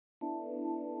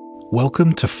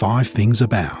Welcome to 5 Things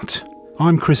About.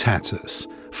 I'm Chris Hatzis.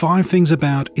 5 Things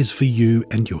About is for you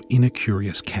and your inner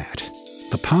curious cat.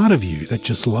 The part of you that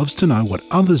just loves to know what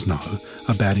others know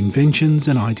about inventions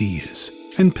and ideas,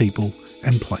 and people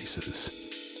and places.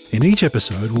 In each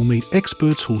episode, we'll meet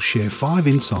experts who'll share 5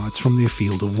 insights from their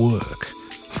field of work.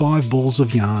 5 balls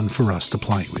of yarn for us to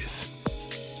play with.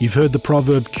 You've heard the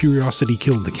proverb, curiosity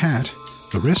killed the cat.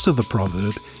 The rest of the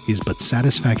proverb is, but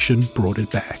satisfaction brought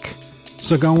it back.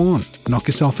 So go on, knock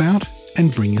yourself out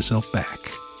and bring yourself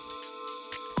back.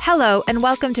 Hello and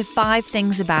welcome to 5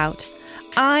 Things About.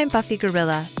 I'm Buffy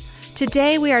Gorilla.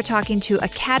 Today we are talking to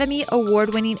Academy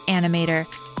Award-winning animator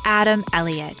Adam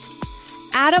Elliot.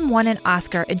 Adam won an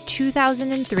Oscar in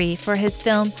 2003 for his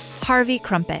film Harvey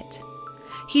Crumpet.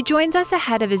 He joins us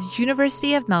ahead of his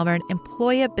University of Melbourne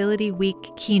Employability Week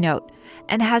keynote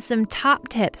and has some top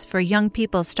tips for young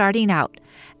people starting out,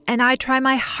 and I try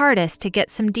my hardest to get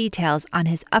some details on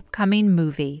his upcoming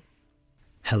movie.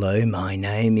 Hello, my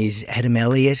name is Adam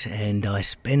Elliot and I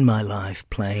spend my life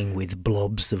playing with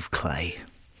blobs of clay.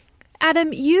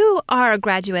 Adam, you are a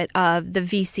graduate of the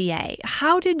VCA.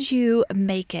 How did you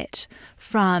make it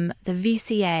from the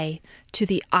VCA to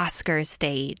the Oscar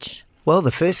stage? Well,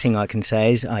 the first thing I can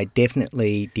say is I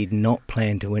definitely did not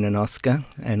plan to win an Oscar,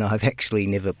 and I've actually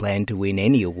never planned to win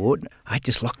any award. I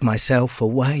just locked myself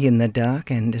away in the dark,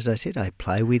 and as I said, I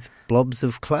play with blobs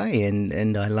of clay,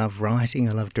 and I love writing,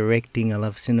 I love directing, I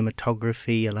love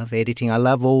cinematography, I love editing, I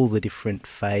love all the different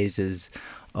phases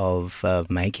of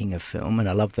making a film, and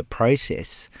I love the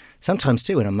process. Sometimes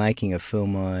too, when I'm making a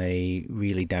film, I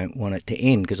really don't want it to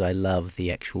end because I love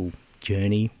the actual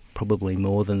journey probably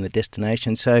more than the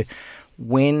destination. So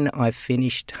when I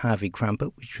finished Harvey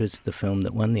Crumpet, which was the film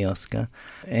that won the Oscar,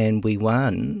 and we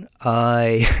won,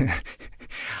 I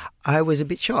was a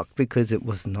bit shocked because it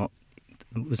was not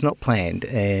planned,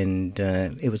 and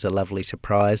it was a lovely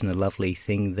surprise and a lovely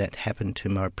thing that happened to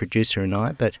my producer and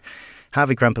I. But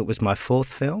Harvey Crumpet was my 4th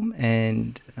film,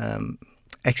 and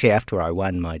actually after I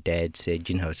won, my dad said,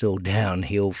 it's all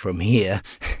downhill from here.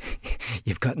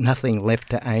 You've got nothing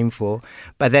left to aim for.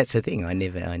 But that's the thing, I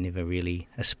never really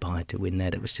aspired to win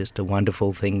that. It was just a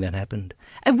wonderful thing that happened.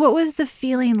 And what was the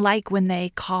feeling like when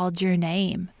they called your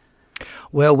name?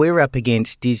 Well, we're up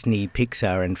against Disney,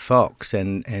 Pixar and Fox,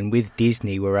 and with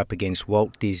Disney we're up against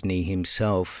Walt Disney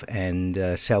himself and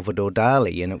Salvador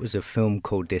Dali, and it was a film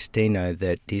called Destino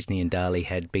that Disney and Dali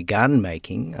had begun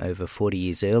making over 40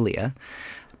 years earlier.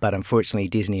 But unfortunately,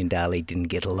 Disney and Dali didn't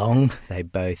get along. They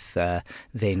both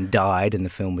then died, and the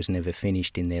film was never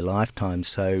finished in their lifetime.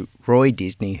 So Roy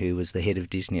Disney, who was the head of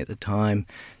Disney at the time,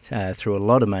 threw a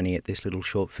lot of money at this little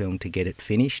short film to get it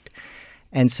finished.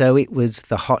 And so it was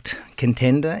the hot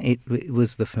contender. It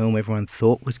was the film everyone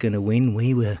thought was going to win.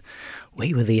 We were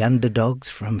the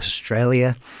underdogs from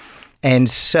Australia.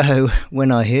 And so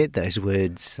when I heard those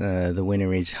words, the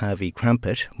winner is Harvey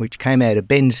Crumpet, which came out of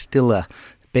Ben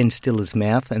Stiller's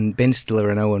mouth, and Ben Stiller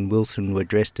and Owen Wilson were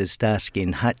dressed as Starsky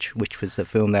and Hutch, which was the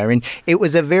film they were in. It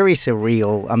was a very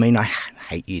surreal, I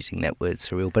hate using that word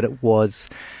surreal, but it was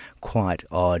quite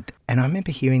odd. And I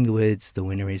remember hearing the words, the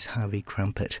winner is Harvey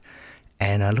Crumpet.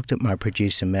 And I looked at my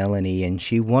producer, Melanie, and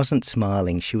she wasn't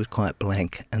smiling. She was quite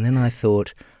blank. And then I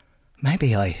thought,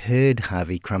 maybe I heard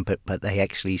Harvey Crumpet, but they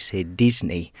actually said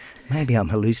Disney. Maybe I'm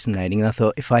hallucinating. And I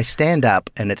thought, if I stand up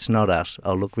and it's not us,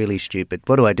 I'll look really stupid.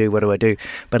 What do I do?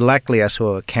 But luckily I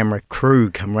saw a camera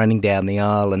crew come running down the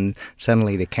aisle, and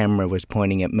suddenly the camera was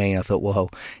pointing at me. And I thought,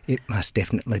 well, it must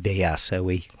definitely be us. So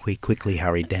we quickly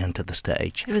hurried down to the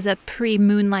stage. It was a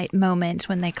pre-Moonlight moment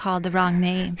when they called the wrong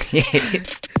name.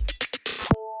 Yes.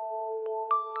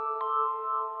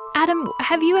 Adam,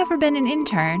 have you ever been an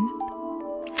intern?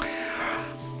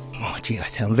 Oh, gee, I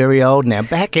sound very old now.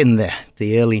 Back in the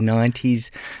early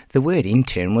 90s, the word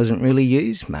intern wasn't really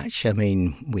used much.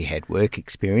 We had work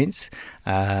experience.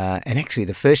 And actually,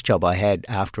 the first job I had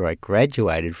after I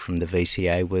graduated from the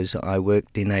VCA was I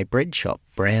worked in a bread shop,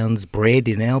 Brown's Bread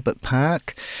in Albert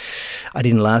Park. I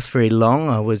didn't last very long.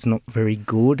 I was not very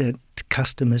good at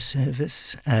customer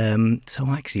service. So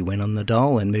I actually went on the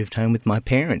dole and moved home with my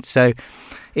parents. So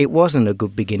it wasn't a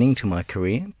good beginning to my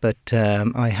career, but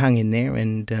I hung in there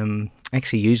and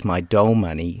actually used my dole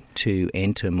money to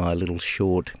enter my little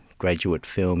short graduate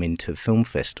film into film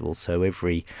festivals. So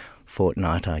every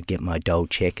fortnight I'd get my dole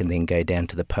check and then go down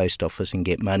to the post office and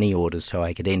get money orders so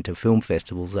I could enter film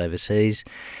festivals overseas.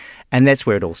 And that's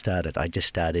where it all started. I just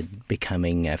started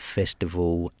becoming a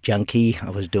festival junkie. I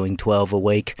was doing 12 a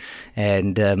week,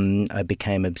 and I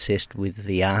became obsessed with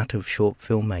the art of short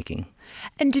filmmaking.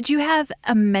 And did you have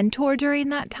a mentor during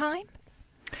that time?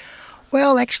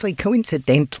 Well, actually,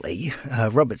 coincidentally,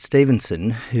 Robert Stevenson,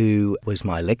 who was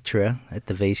my lecturer at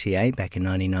the VCA back in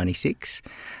 1996,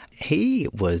 he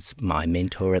was my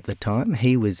mentor at the time.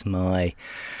 He was my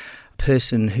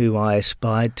person who I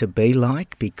aspired to be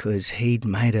like because he'd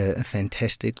made a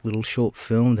fantastic little short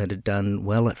film that had done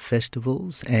well at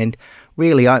festivals. And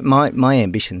really, my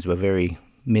ambitions were very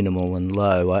minimal and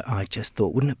low. I just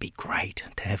thought, wouldn't it be great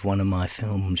to have one of my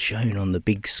films shown on the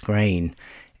big screen?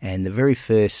 And the very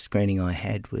first screening I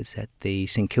had was at the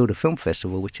St Kilda Film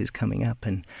Festival, which is coming up.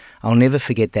 And I'll never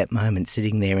forget that moment,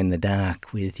 sitting there in the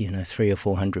dark with, 300 or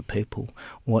 400 people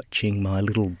watching my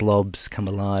little blobs come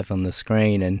alive on the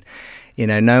screen. And,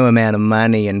 no amount of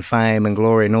money and fame and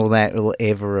glory and all that will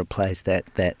ever replace that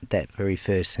very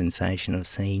first sensation of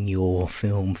seeing your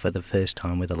film for the first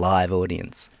time with a live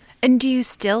audience. And do you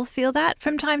still feel that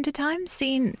from time to time,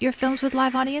 seeing your films with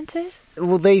live audiences?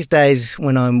 Well, these days,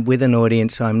 when I'm with an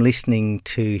audience, I'm listening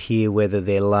to hear whether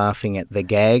they're laughing at the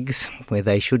gags, where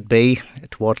they should be,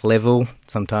 at what level.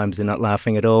 Sometimes they're not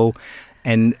laughing at all.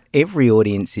 And every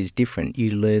audience is different.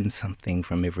 You learn something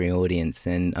from every audience.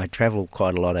 And I travel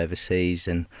quite a lot overseas,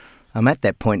 and I'm at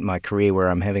that point in my career where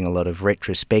I'm having a lot of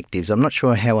retrospectives. I'm not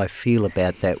sure how I feel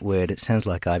about that word. It sounds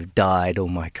like I've died or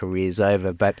my career's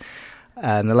over, but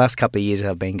in the last couple of years,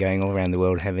 I've been going all around the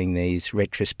world having these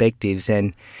retrospectives,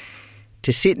 and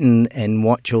to sit and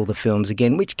watch all the films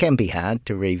again, which can be hard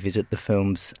to revisit the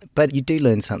films, but you do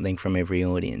learn something from every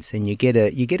audience, and you get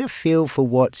a feel for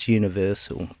what's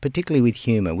universal, particularly with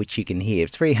humour, which you can hear.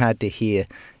 It's very hard to hear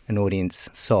an audience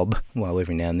sob. Well,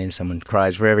 every now and then someone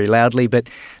cries very loudly, but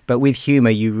with humour,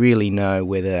 you really know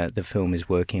whether the film is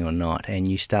working or not, and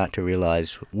you start to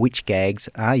realise which gags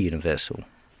are universal.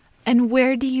 And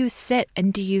where do you sit,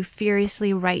 and do you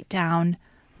furiously write down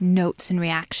notes and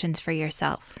reactions for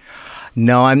yourself?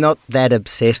 No, I'm not that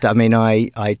obsessed. I mean, I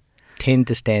tend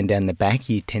to stand down the back.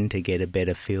 You tend to get a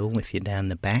better feel if you're down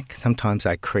the back. Sometimes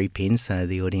I creep in so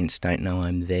the audience don't know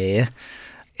I'm there.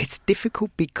 It's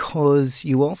difficult because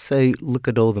you also look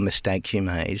at all the mistakes you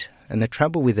made. And the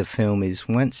trouble with a film is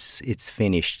once it's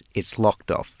finished, it's locked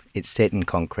off. It's set in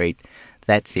concrete.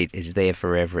 That's it. It's there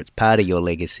forever. It's part of your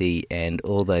legacy, and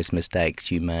all those mistakes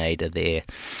you made are there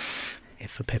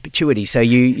for perpetuity. So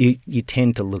you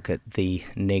tend to look at the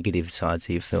negative sides of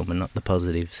your film and not the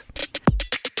positives.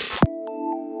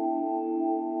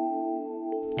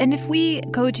 And if we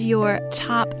go to your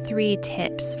top 3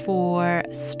 tips for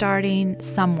starting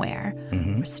somewhere,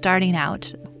 or starting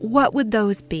out, what would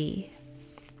those be?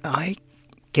 I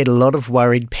get a lot of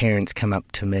worried parents come up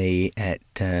to me at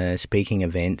speaking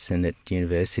events and at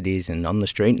universities and on the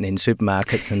street and in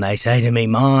supermarkets, and they say to me,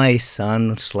 my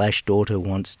son/daughter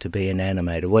wants to be an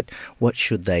animator. What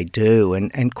should they do?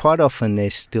 And quite often they're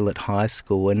still at high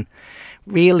school, and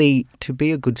really, to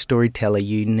be a good storyteller,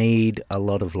 you need a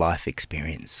lot of life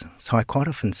experience. So I quite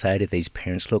often say to these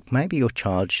parents, look, maybe your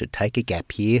child should take a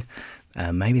gap year.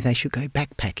 Maybe they should go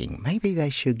backpacking. Maybe they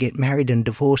should get married and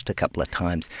divorced a couple of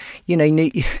times. That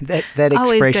expression.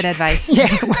 Always good advice.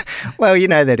 Yeah. Well,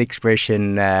 that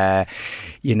expression,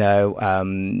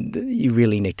 you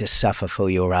really need to suffer for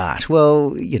your art.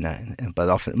 Well, but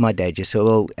often my dad just said,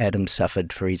 well, Adam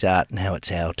suffered for his art, now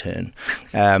it's our turn.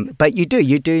 But you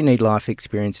do need life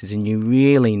experiences, and you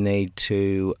really need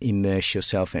to immerse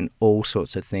yourself in all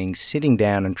sorts of things. Sitting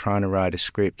down and trying to write a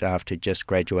script after just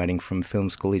graduating from film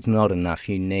school is not enough.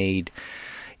 You need,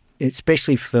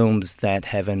 especially films that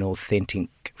have an authentic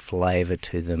flavour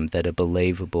to them, that are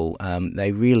believable.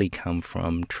 They really come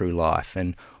from true life,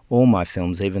 and all my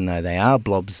films, even though they are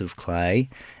blobs of clay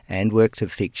and works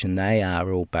of fiction, they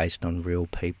are all based on real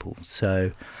people.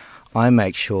 So I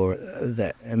make sure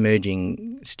that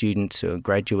emerging students or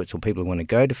graduates or people who want to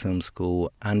go to film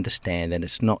school understand that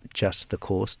it's not just the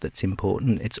course that's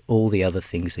important, it's all the other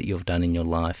things that you've done in your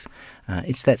life.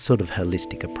 It's that sort of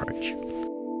holistic approach.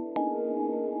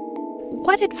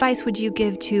 What advice would you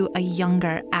give to a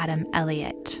younger Adam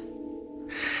Elliot?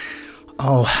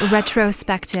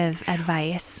 Retrospective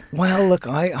advice. Well, look,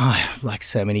 I like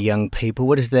so many young people.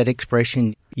 What is that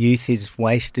expression? Youth is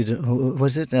wasted.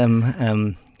 Was it?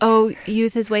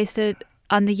 Youth is wasted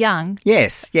on the young.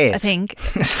 Yes. I think.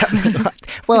 Something like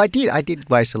that. Well, I did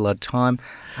waste a lot of time.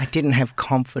 I didn't have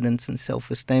confidence and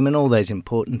self-esteem and all those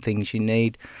important things you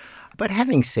need. But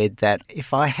having said that,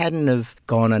 if I hadn't have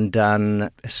gone and done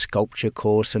a sculpture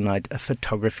course and a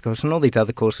photography course and all these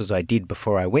other courses I did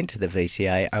before I went to the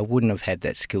VCA, I wouldn't have had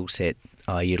that skill set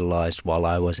I utilised while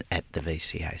I was at the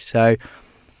VCA. So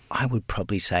I would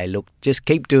probably say, look, just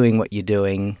keep doing what you're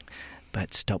doing,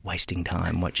 but stop wasting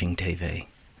time watching TV.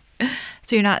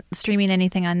 So you're not streaming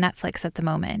anything on Netflix at the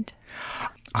moment?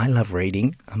 I love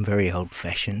reading. I'm very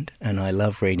old-fashioned, and I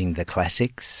love reading the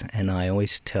classics, and I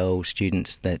always tell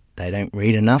students that they don't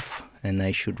read enough and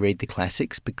they should read the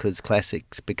classics, because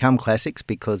classics become classics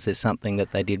because there's something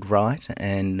that they did right,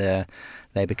 and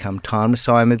they become timeless.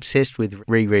 So I'm obsessed with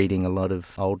rereading a lot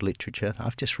of old literature.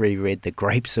 I've just reread The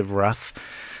Grapes of Wrath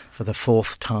for the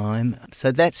 4th time.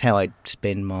 So that's how I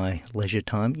spend my leisure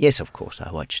time. Yes, of course,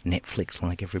 I watch Netflix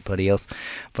like everybody else,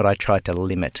 but I try to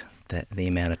limit the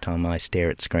amount of time I stare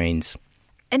at screens.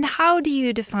 And how do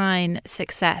you define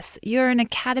success? You're an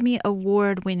Academy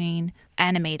Award-winning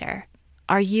animator.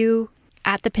 Are you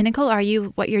at the pinnacle? Are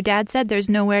you what your dad said, there's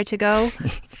nowhere to go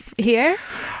here?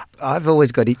 I've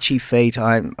always got itchy feet.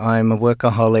 I'm a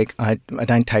workaholic. I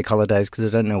don't take holidays because I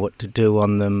don't know what to do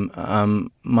on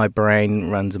them. My brain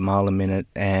runs a mile a minute,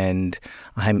 and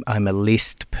I'm a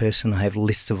list person. I have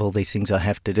lists of all these things I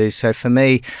have to do. So for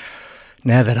me,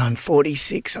 now that I'm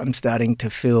 46, I'm starting to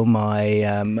feel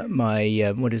my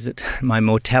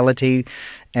mortality,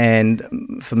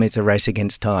 and for me it's a race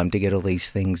against time to get all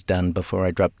these things done before I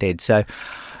drop dead. So,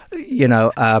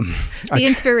 the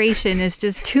inspiration is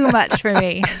just too much for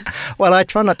me. Well, I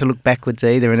try not to look backwards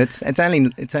either, and it's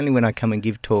only when I come and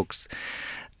give talks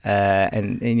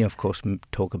and of course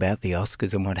talk about the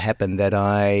Oscars and what happened that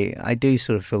I do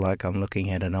sort of feel like I'm looking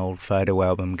at an old photo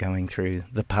album going through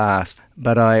the past.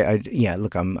 But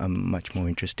I'm much more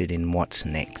interested in what's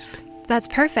next. That's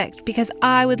perfect, because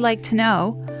I would like to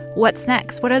know what's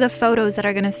next. What are the photos that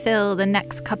are going to fill the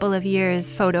next couple of years'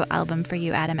 photo album for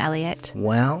you, Adam Elliot?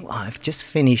 Well, I've just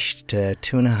finished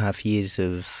 2.5 years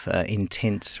of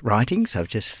intense writing, so I've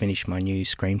just finished my new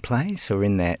screenplay. So we're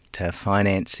in that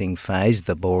financing phase,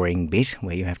 the boring bit,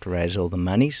 where you have to raise all the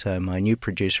money. So my new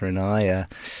producer and I are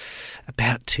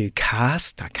about to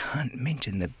cast, I can't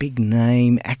mention the big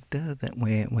name actor that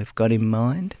we've got in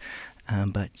mind,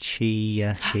 but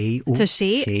we're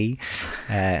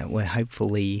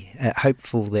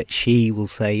hopeful that she will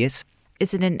say yes.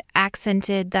 Is it an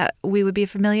accented that we would be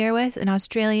familiar with, an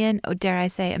Australian, or dare I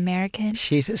say American?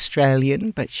 She's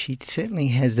Australian, but she certainly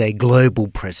has a global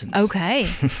presence. Okay.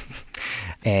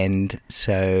 And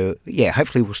so,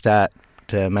 hopefully we'll start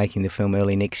making the film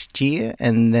early next year,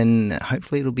 and then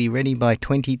hopefully it'll be ready by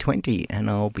 2020, and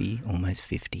I'll be almost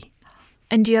 50.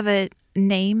 And do you have a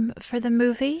name for the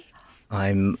movie?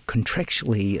 I'm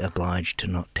contractually obliged to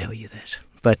not tell you that,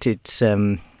 but it's...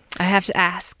 I have to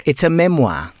ask. It's a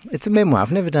memoir.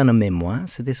 I've never done a memoir,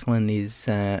 so this one is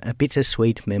a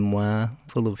bittersweet memoir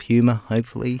full of humour,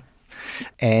 hopefully.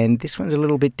 And this one's a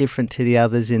little bit different to the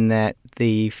others in that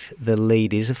the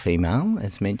lead is a female,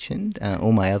 as mentioned.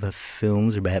 All my other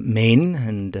films are about men,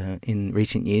 and in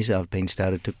recent years I've been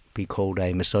started to be called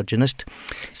a misogynist.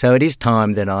 So it is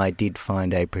time that I did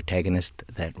find a protagonist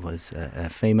that was a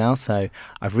female. So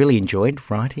I've really enjoyed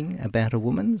writing about a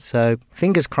woman. So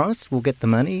fingers crossed we'll get the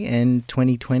money in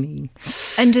 2020.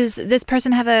 And does this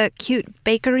person have a cute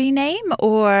bakery name,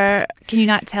 or can you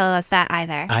not tell us that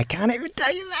either? I can't even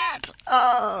tell you that.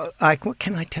 What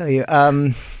can I tell you?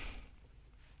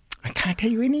 I can't tell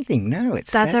you anything. No,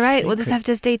 that's all right. Secret. We'll just have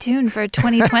to stay tuned for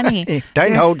 2020.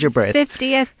 Don't hold your breath.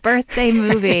 50th birthday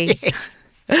movie. Yes.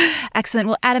 Excellent.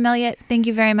 Well, Adam Elliot, thank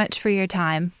you very much for your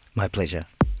time. My pleasure.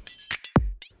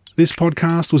 This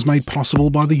podcast was made possible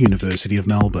by the University of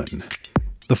Melbourne.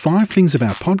 The 5 Things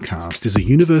About podcast is a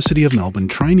University of Melbourne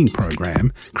training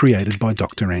program created by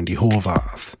Dr. Andy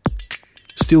Horvath.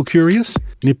 Still curious?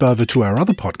 Nip over to our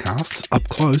other podcasts, Up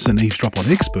Close and Eavesdrop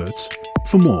on Experts,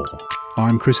 for more.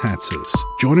 I'm Chris Hatzis.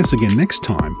 Join us again next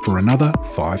time for another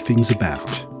 5 Things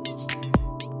About.